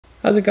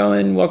How's it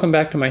going? Welcome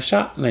back to my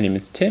shop. My name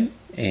is Tim,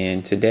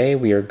 and today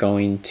we are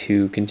going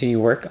to continue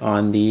work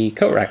on the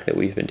coat rack that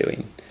we've been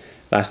doing.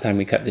 Last time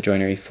we cut the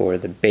joinery for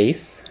the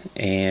base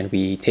and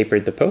we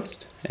tapered the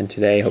post, and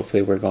today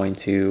hopefully we're going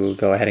to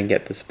go ahead and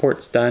get the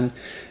supports done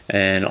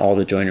and all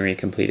the joinery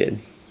completed.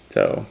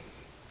 So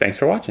thanks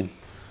for watching.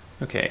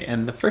 Okay,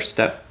 and the first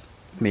step,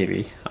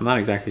 maybe, I'm not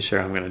exactly sure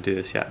I'm going to do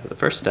this yet, but the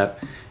first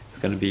step is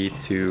going to be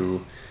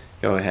to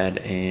go ahead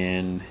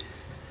and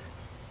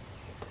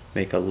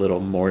make a little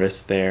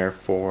mortise there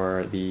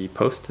for the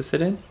post to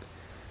sit in.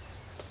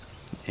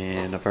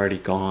 And I've already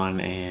gone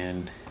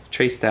and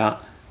traced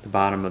out the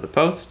bottom of the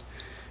post,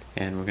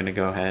 and we're going to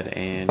go ahead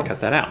and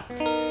cut that out.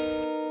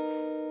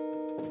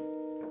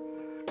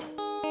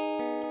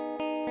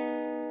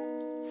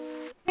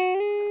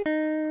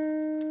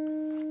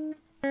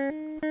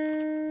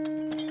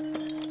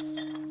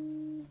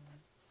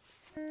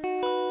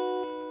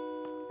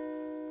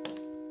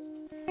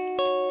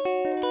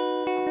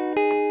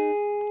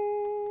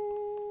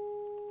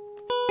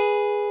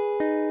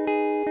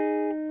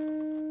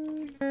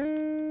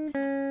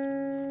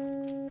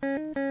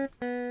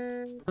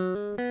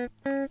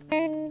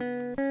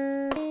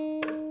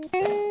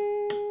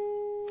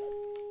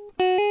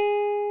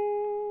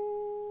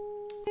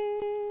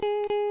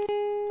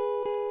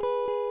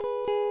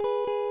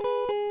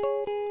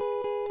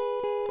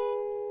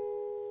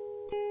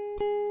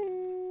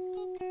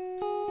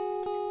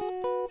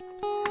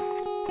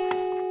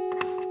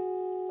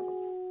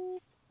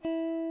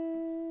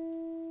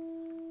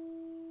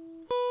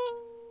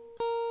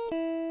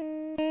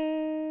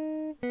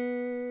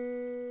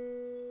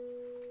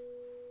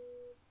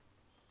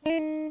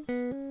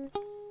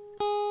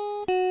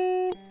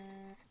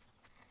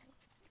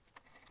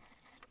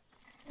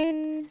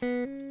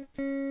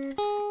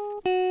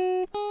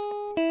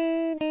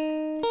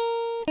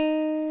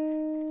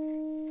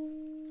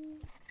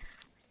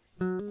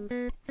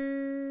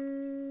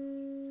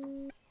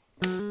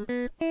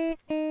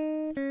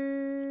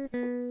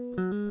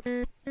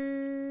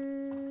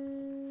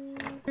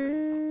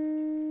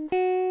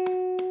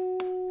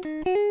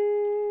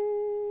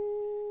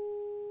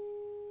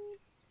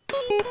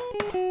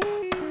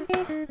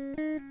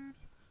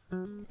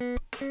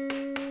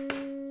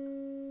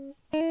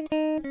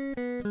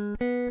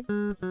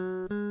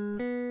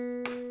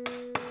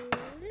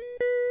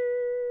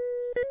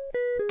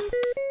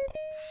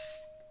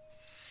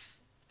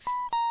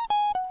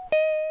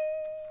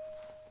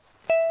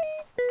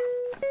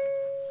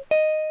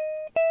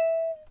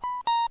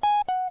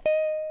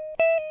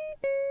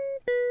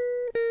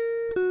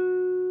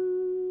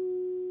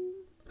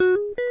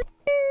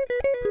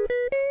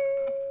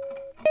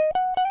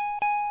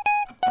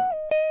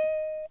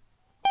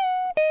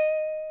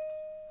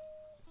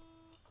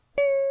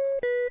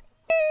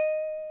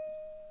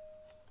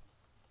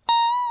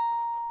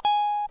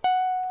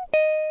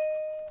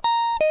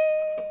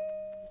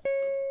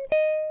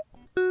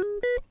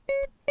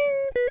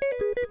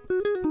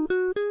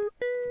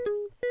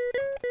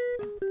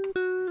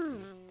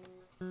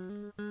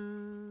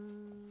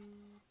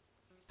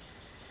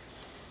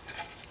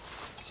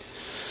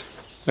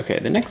 Okay,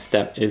 the next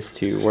step is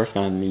to work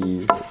on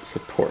these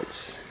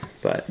supports,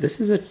 but this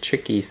is a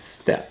tricky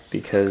step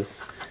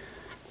because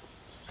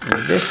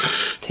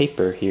this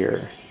taper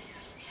here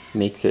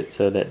makes it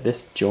so that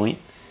this joint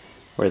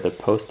where the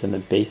post and the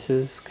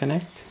bases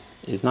connect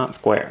is not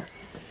square.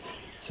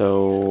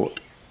 So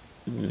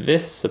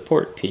this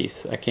support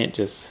piece, I can't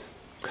just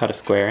cut a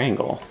square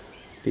angle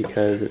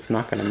because it's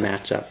not going to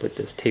match up with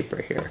this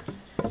taper here.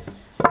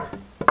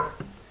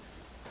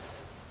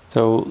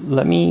 So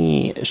let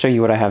me show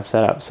you what I have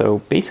set up. So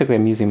basically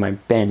I'm using my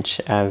bench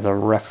as a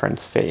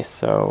reference face.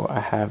 So I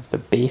have the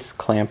base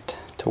clamped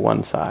to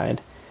one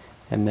side,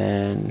 and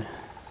then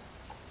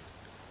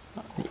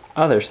on the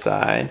other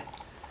side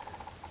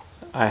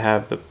I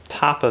have the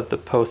top of the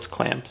post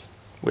clamped,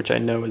 which I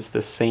know is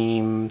the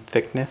same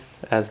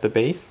thickness as the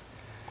base.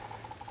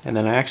 And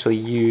then I actually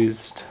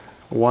used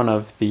one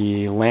of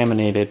the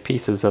laminated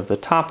pieces of the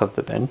top of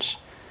the bench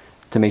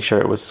to make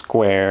sure it was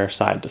square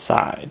side to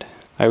side.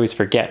 I always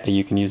forget that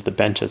you can use the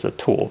bench as a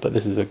tool, but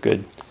this is a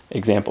good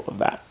example of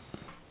that.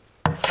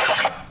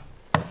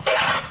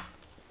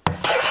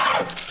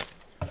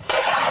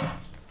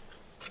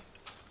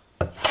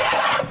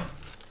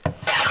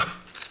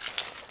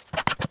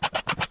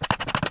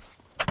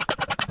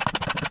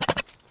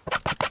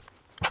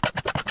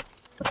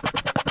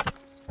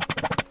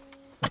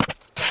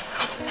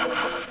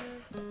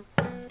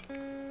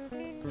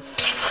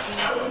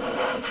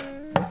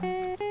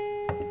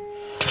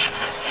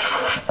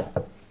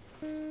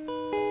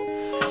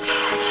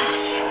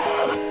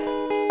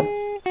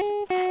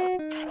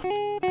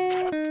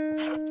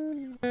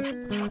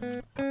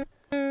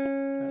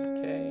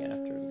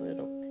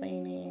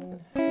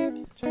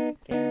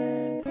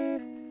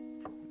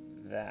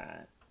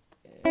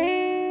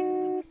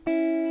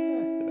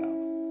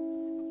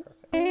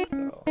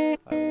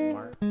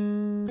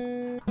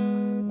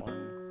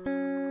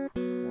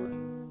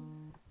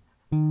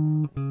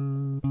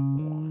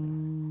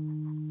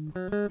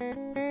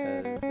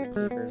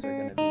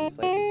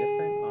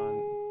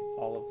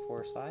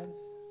 4 sides,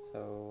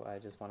 so I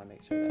just want to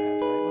make sure that I have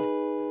the right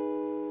ones.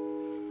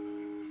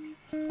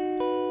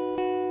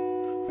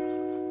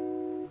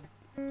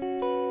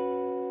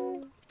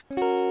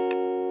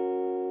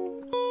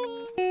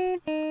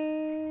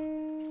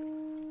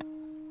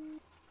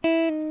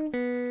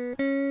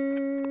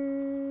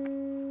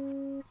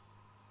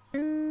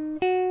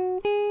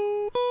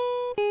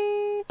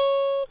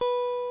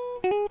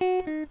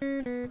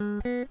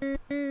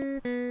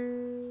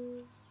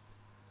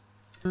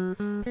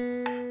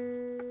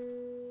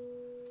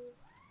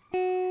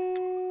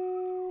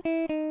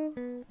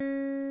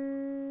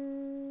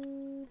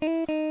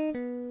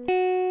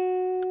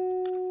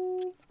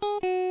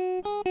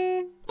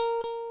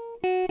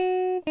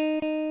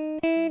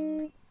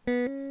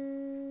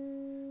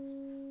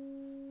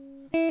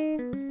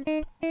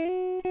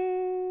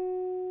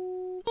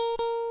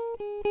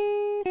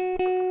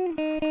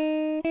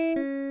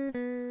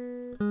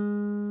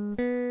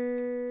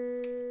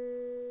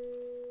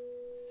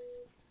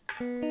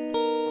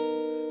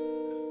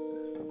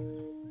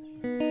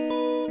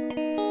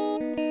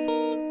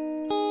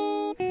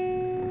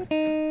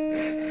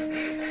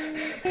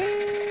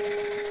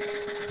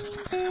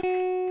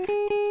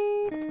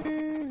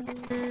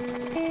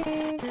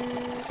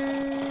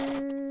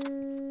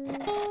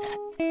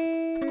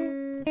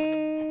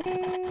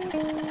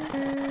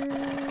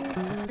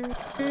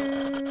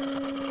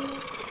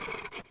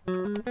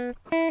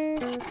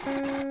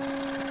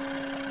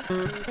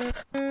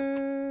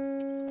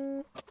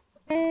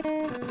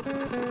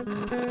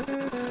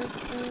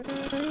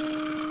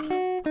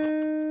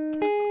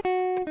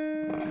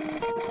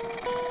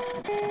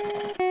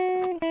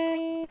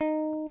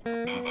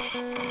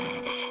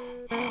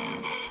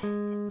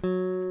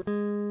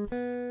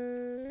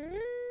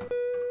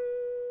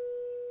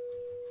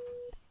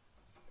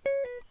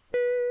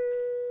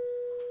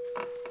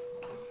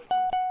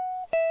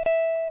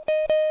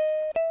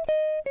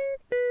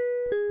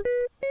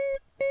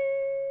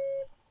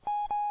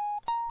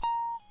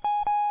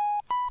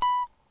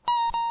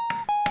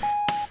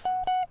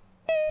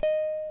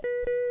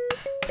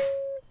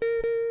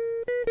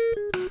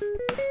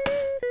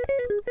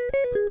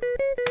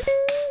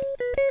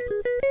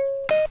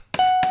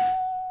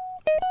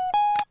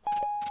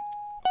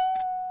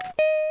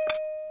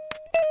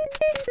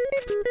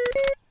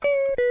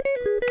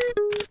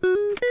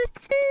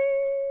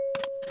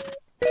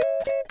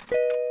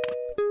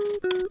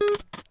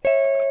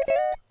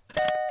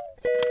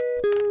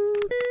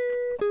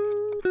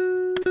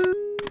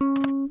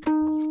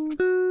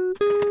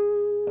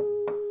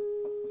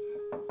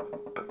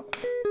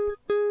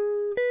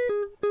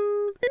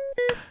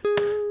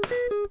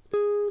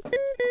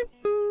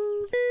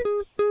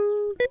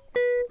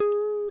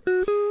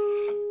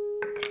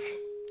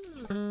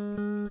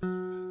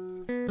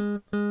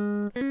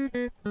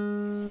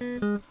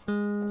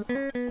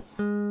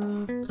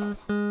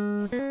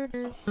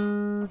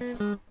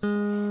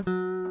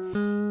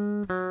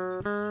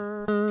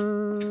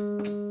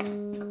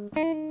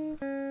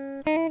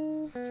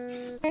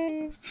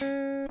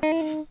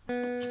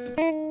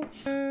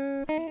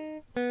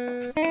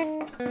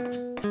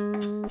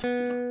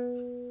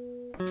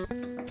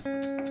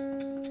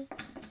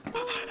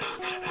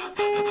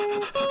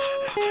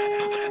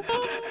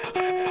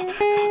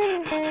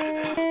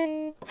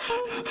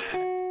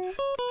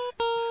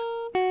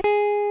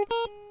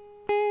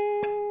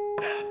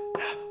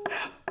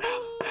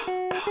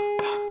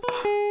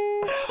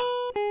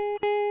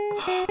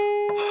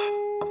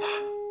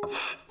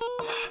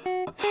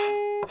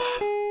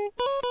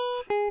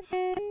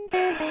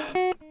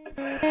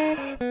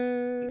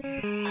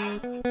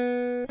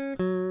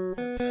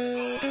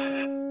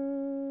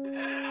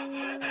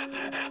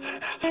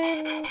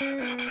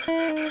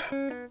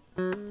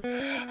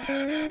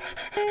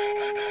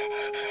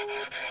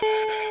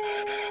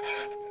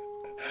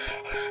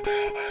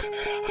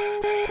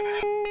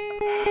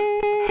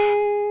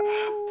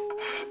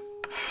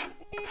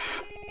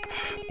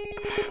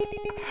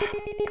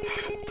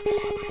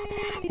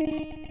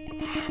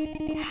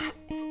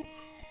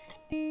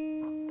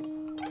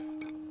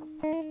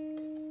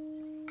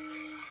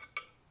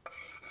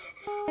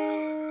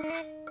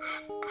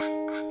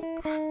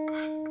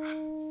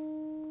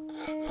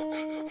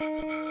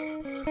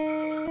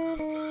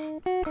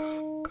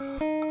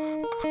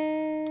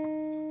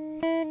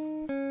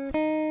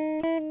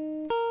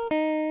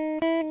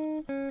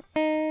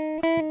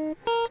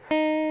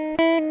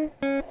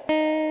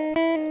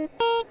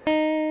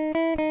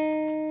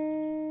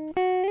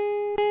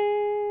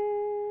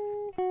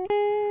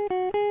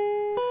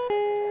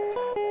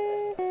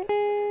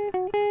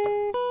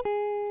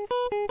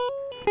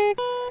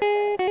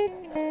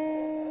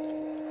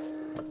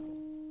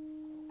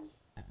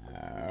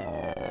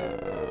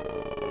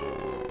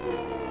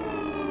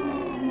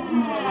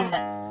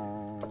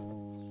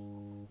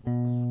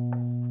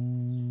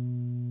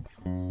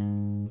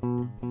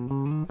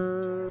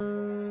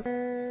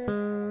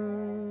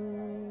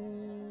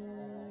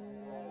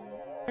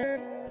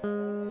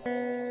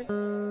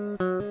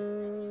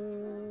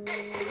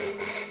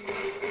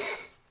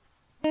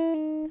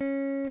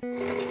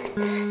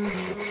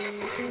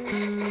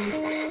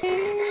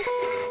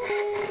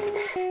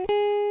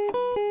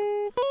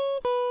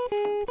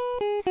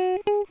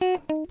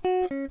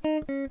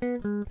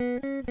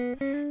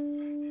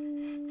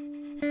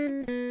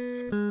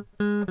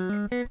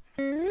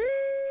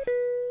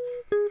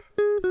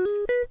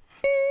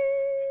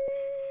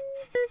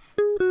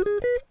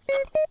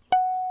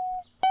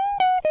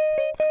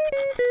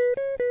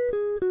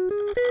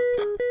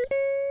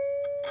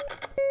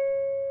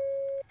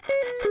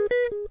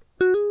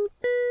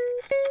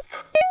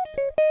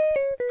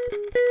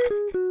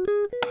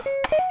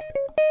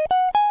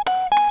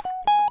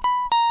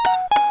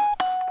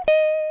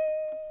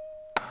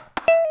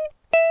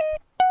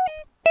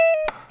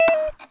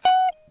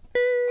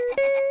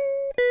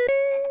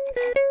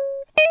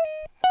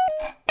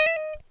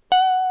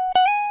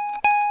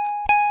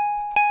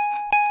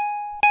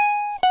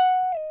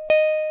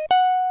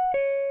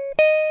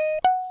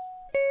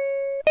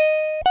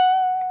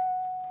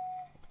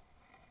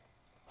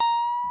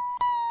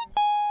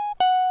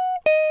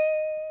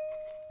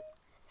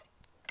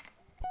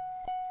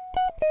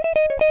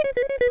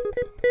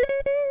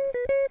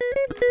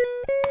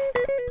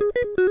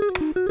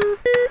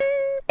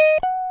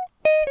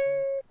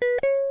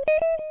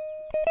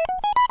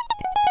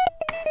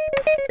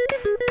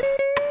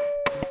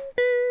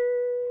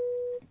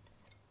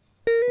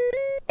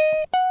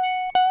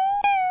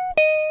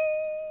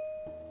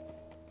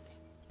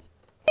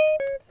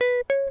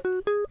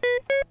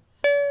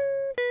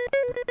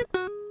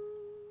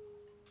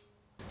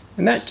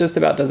 And that just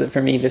about does it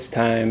for me this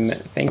time.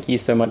 Thank you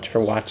so much for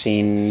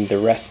watching. The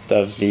rest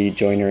of the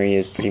joinery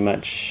is pretty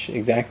much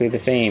exactly the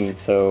same.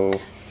 So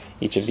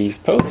each of these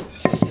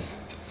posts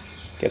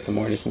gets a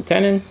mortise and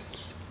tenon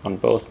on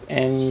both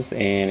ends,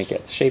 and it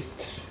gets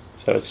shaped.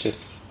 So it's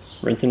just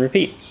rinse and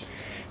repeat.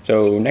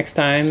 So next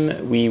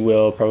time we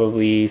will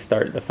probably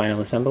start the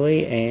final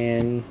assembly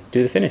and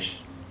do the finish.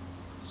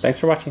 Thanks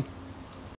for watching.